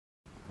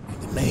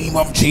Name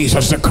of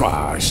Jesus the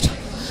Christ.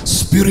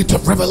 Spirit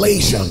of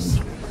revelation,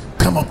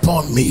 come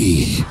upon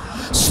me.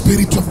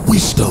 Spirit of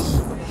wisdom,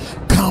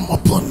 come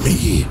upon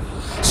me.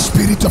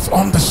 Spirit of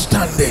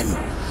understanding,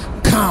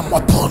 come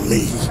upon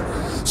me.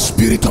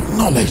 Spirit of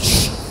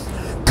knowledge,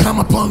 come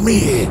upon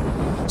me.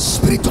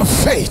 Spirit of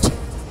faith,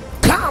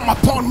 come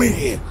upon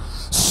me.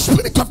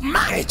 Spirit of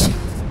might,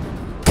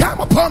 come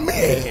upon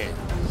me.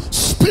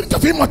 Spirit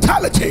of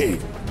immortality,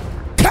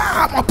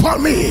 come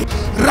upon me.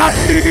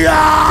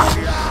 Rahia,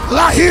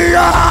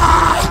 Lahia,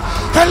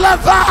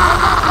 Eleva,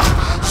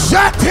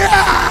 Zatia,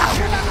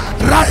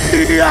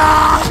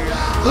 Rahia,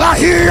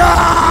 Lahia,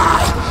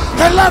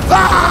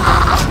 Eleva,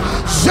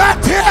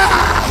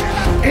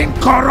 Zatia.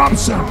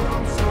 Incorruption,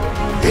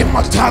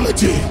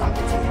 immortality,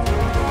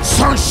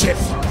 sonship.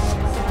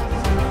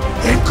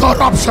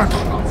 Incorruption,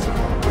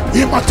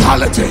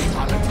 immortality,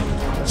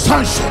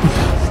 sonship,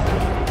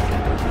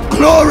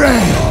 glory,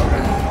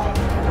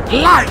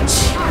 light,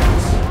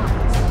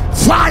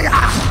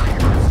 fire,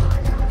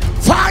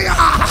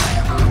 fire,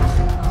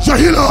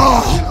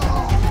 Jahilo,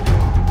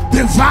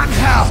 divine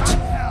health,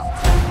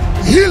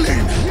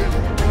 healing,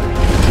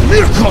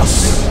 miracles,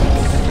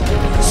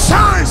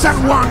 signs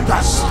and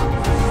wonders.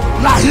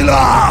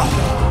 Lahila,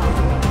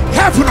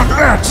 heaven on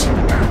earth,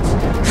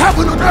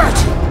 heaven on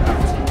earth.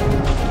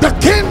 The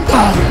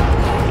kingdom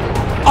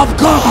of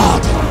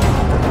God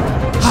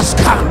has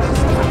come.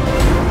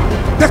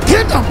 The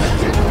kingdom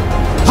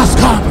has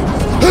come.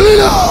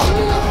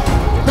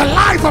 The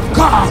life of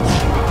God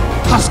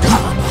has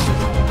come.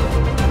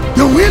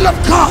 The will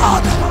of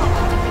God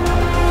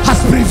has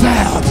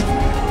prevailed.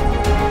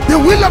 The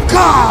will of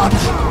God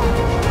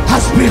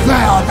has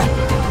prevailed.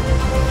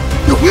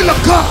 The will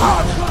of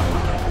God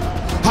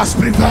has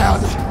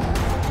prevailed.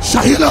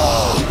 Shahila,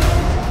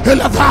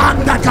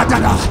 Elavanda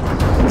Katana,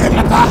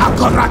 Elabaha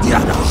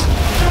Koradiana,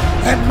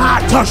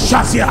 Emato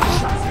Shazia,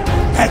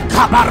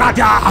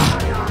 Ekabarada,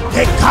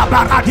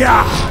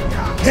 Ekabaradia,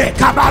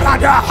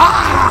 Ekabarada.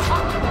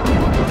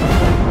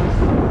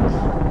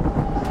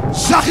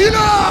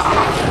 Shahila!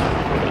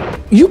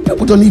 You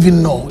people don't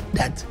even know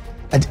that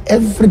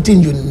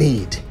everything you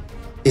need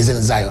is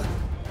in Zion.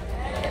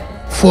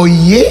 For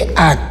ye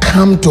are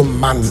come to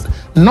man,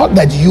 not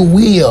that you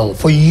will,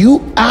 for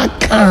you are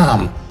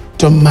come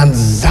to Mount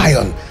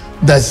Zion,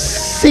 the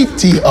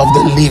city of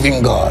the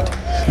living God,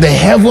 the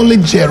heavenly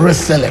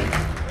Jerusalem,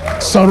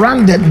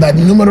 surrounded by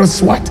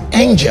numerous what?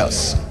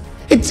 Angels.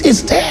 It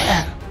is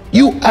there.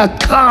 You are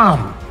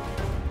come.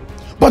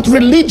 But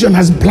religion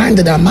has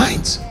blinded our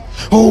minds.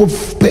 Oh,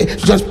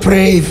 just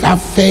pray,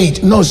 have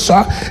faith. No,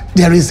 sir.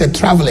 There is a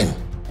traveling.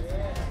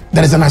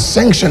 There is an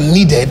ascension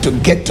needed to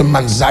get to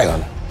Mount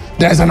Zion.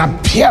 There is an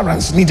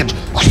appearance needed.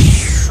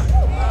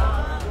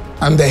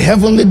 And the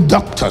heavenly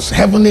doctors,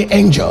 heavenly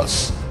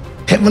angels,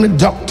 heavenly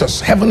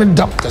doctors, heavenly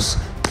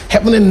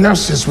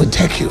nurses will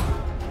take you.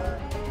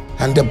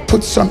 And they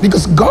put some,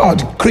 because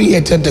God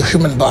created the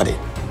human body.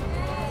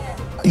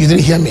 You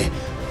didn't hear me.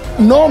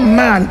 No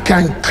man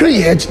can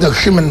create the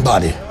human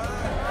body.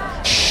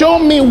 Show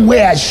me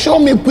where, show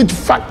me which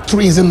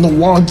factories in the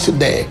world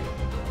today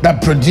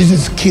that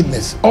produces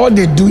kidneys. All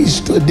they do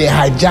is they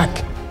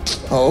hijack.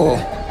 Oh,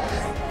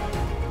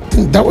 I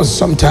think that was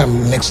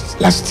sometime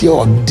last year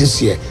or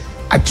this year.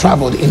 I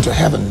traveled into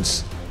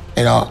heavens.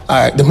 You know,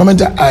 the moment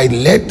that I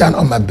laid down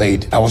on my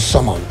bed, I was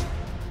summoned.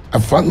 I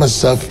found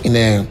myself in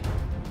a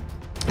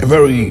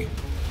very,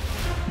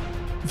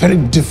 very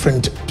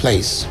different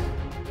place.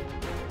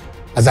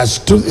 As I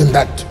stood in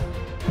that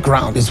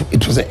ground,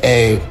 it was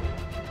a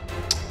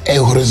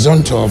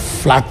horizontal,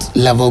 flat,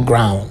 level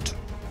ground.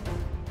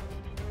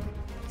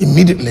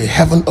 Immediately,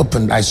 heaven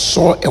opened. I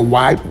saw a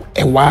wide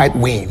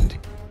wind,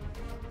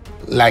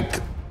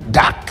 like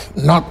dark,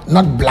 not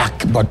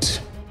black, but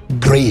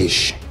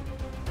grayish.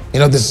 You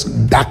know, this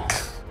dark,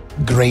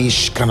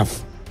 grayish kind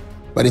of,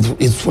 but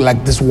it's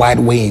like this wide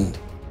wind,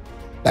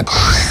 like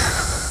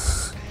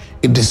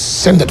it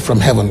descended from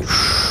heaven.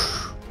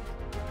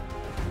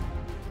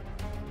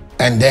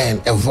 And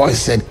then a voice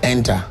said,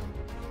 enter.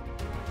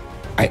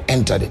 I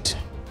entered it.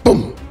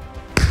 Boom.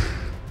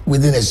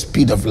 Within a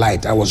speed of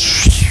light, I was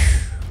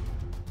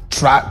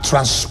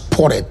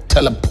transported,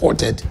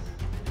 teleported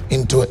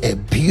into a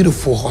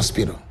beautiful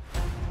hospital.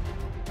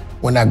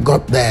 When I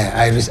got there,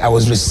 I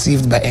was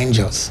received by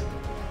angels.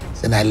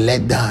 Then I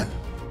laid down.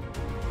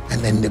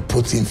 And then they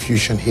put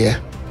infusion here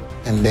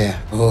and there.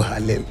 Oh,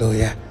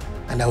 hallelujah.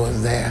 And I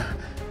was there.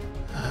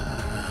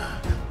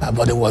 My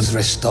body was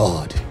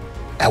restored.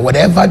 And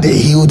whatever they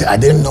healed, I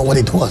didn't know what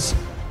it was.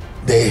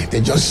 They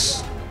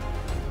just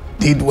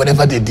did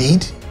whatever they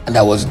did, and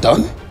I was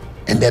done.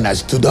 And then I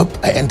stood up,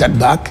 I entered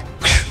back,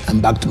 and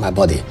back to my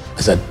body.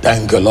 I said,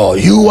 thank you, Lord.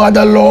 You are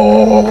the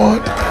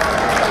Lord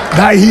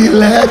that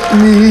healed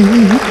me.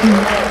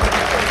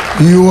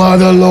 You are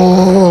the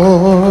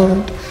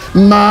Lord,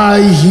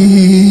 my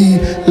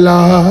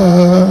healer.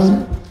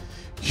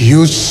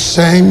 You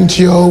sent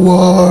your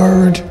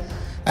word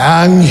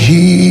and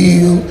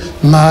heal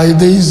my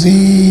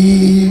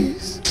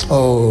disease.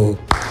 Oh,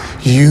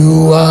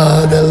 you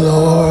are the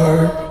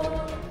Lord,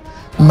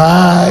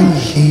 my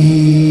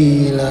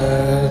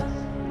healer.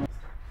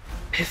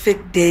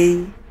 Perfect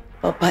day,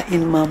 Papa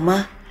and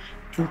Mama,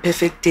 and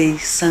perfect day,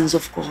 sons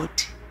of God.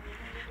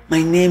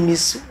 My name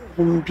is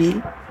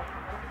Umbi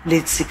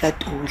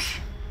Letsikatoli.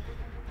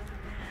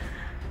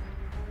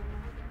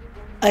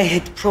 I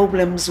had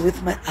problems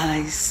with my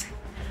eyes,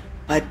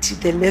 but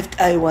the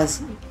left eye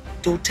was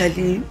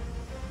totally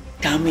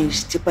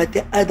damaged, but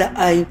the other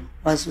eye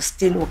was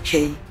still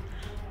okay.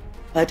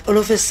 But all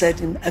of a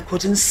sudden, I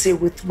couldn't see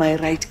with my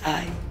right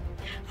eye.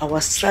 I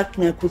was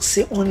struggling. I could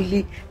see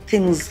only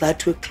things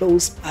that were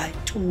close by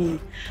to me.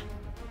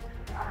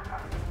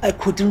 I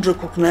couldn't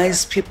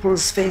recognize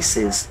people's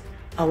faces.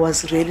 I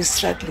was really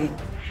struggling.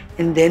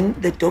 And then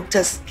the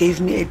doctors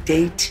gave me a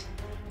date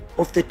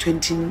of the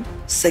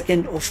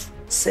 22nd of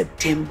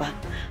September.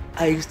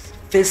 I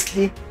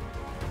firstly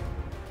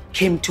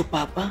came to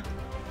Papa,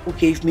 who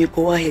gave me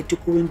go ahead to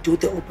go and do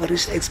the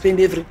operation. I explained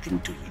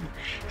everything to him.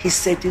 He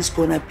said he's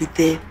gonna be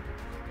there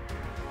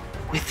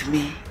with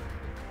me.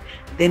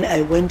 Then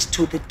I went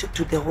to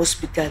the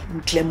hospital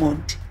in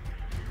Claremont.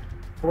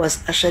 I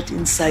was ushered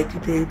inside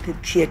the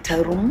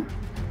theater room.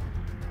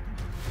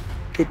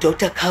 The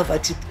doctor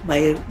covered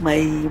my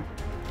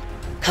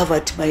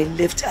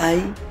left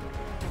eye,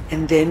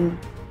 and then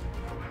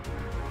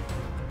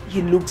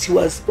he looked. He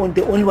was on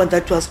the only one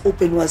that was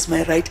open was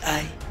my right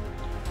eye.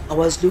 I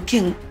was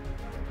looking.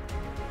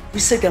 He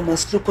said I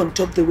must look on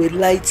top. There were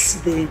lights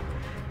there.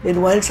 Then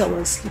whilst I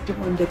was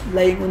sleeping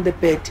lying on the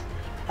bed,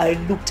 I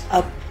looked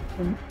up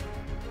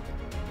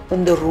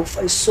on the roof.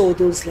 I saw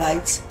those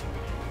lights.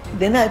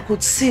 Then I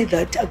could see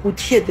that I could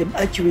hear them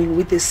arguing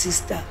with the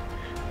sister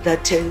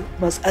that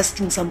was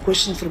asking some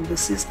questions from the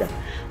sister.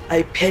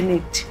 I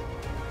panicked.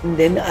 And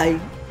then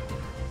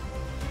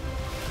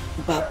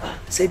Papa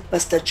said,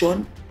 Pastor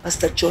John,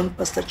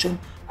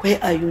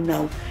 where are you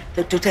now?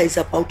 The doctor is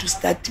about to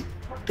start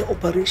the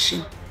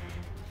operation.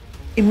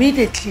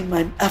 Immediately,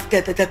 man,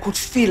 after that, I could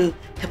feel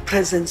the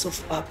presence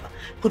of Papa.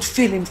 Could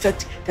feel, in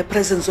fact, the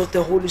presence of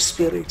the Holy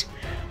Spirit.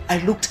 I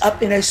looked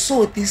up and I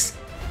saw this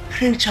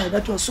creature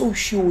that was so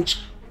huge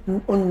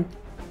on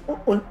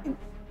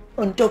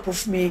top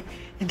of me.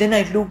 And then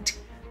I looked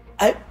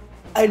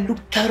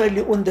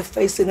thoroughly on the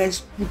face, and I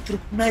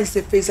recognized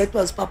the face. That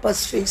was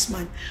Papa's face,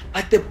 man.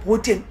 But the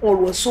body and all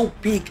was so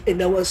big, and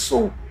I was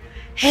so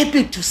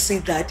happy to see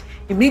that.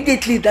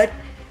 Immediately,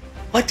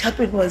 what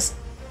happened was,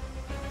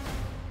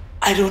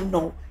 I don't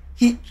know,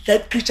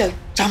 that creature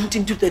jumped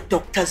into the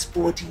doctor's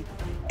body,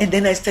 and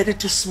then I started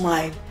to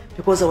smile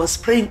because I was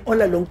praying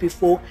all along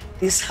before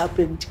this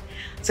happened.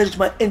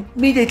 And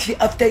immediately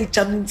after he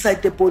jumped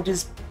inside the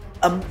body's,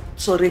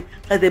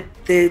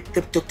 the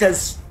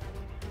doctor's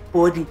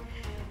body,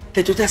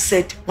 the doctor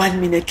said,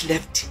 1 minute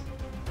left.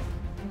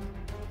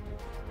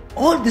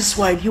 All this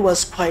while he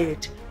was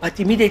quiet, but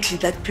immediately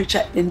that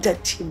creature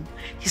entered him.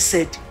 He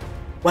said,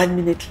 1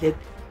 minute left.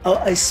 Oh,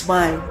 I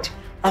smiled.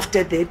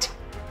 After that,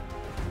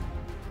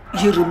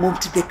 he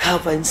removed the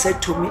cover and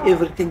said to me,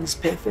 everything is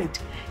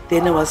perfect.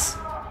 Then I was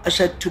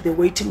ushered to the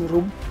waiting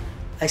room.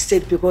 I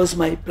stayed because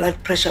my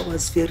blood pressure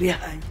was very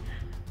high.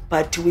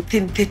 But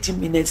within 30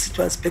 minutes, it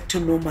was back to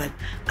normal.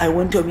 I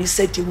went to him. He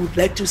said he would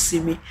like to see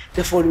me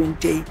the following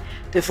day.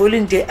 The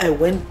following day, I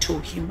went to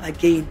him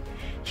again.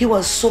 He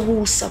was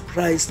so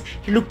surprised.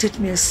 He looked at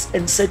me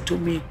and said to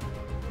me,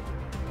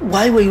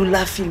 why were you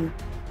laughing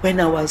when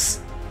I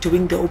was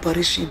doing the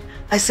operation?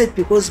 I said,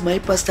 because my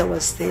pastor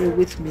was there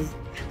with me.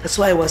 That's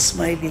why I was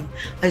smiling.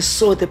 I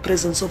saw the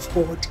presence of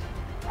God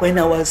when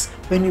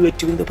we were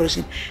doing the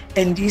operation.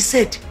 And he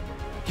said,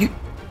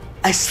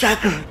 I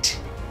struggled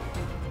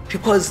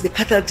because the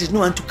cataract did not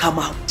want to come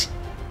out.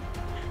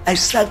 I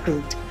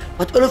struggled.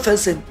 But all of a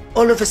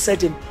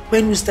sudden,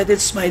 when we started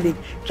smiling,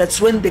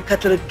 that's when the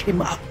cataract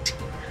came out.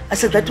 I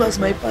said, that was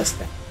my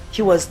pastor.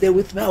 He was there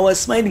with me. I was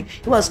smiling.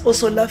 He was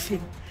also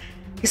laughing.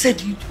 He said,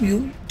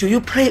 do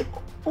you pray?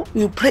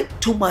 You pray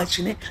too much.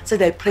 I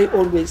said, I pray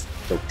always,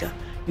 doctor.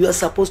 You are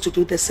supposed to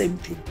do the same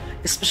thing,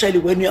 especially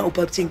when you are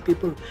operating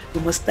people.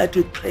 You must start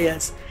with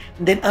prayers.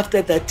 And then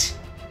after that,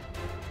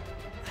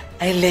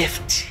 I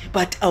left,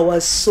 but I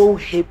was so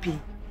happy.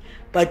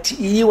 But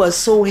he was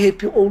so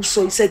happy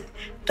also. He said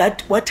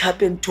that what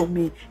happened to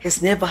me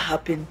has never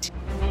happened.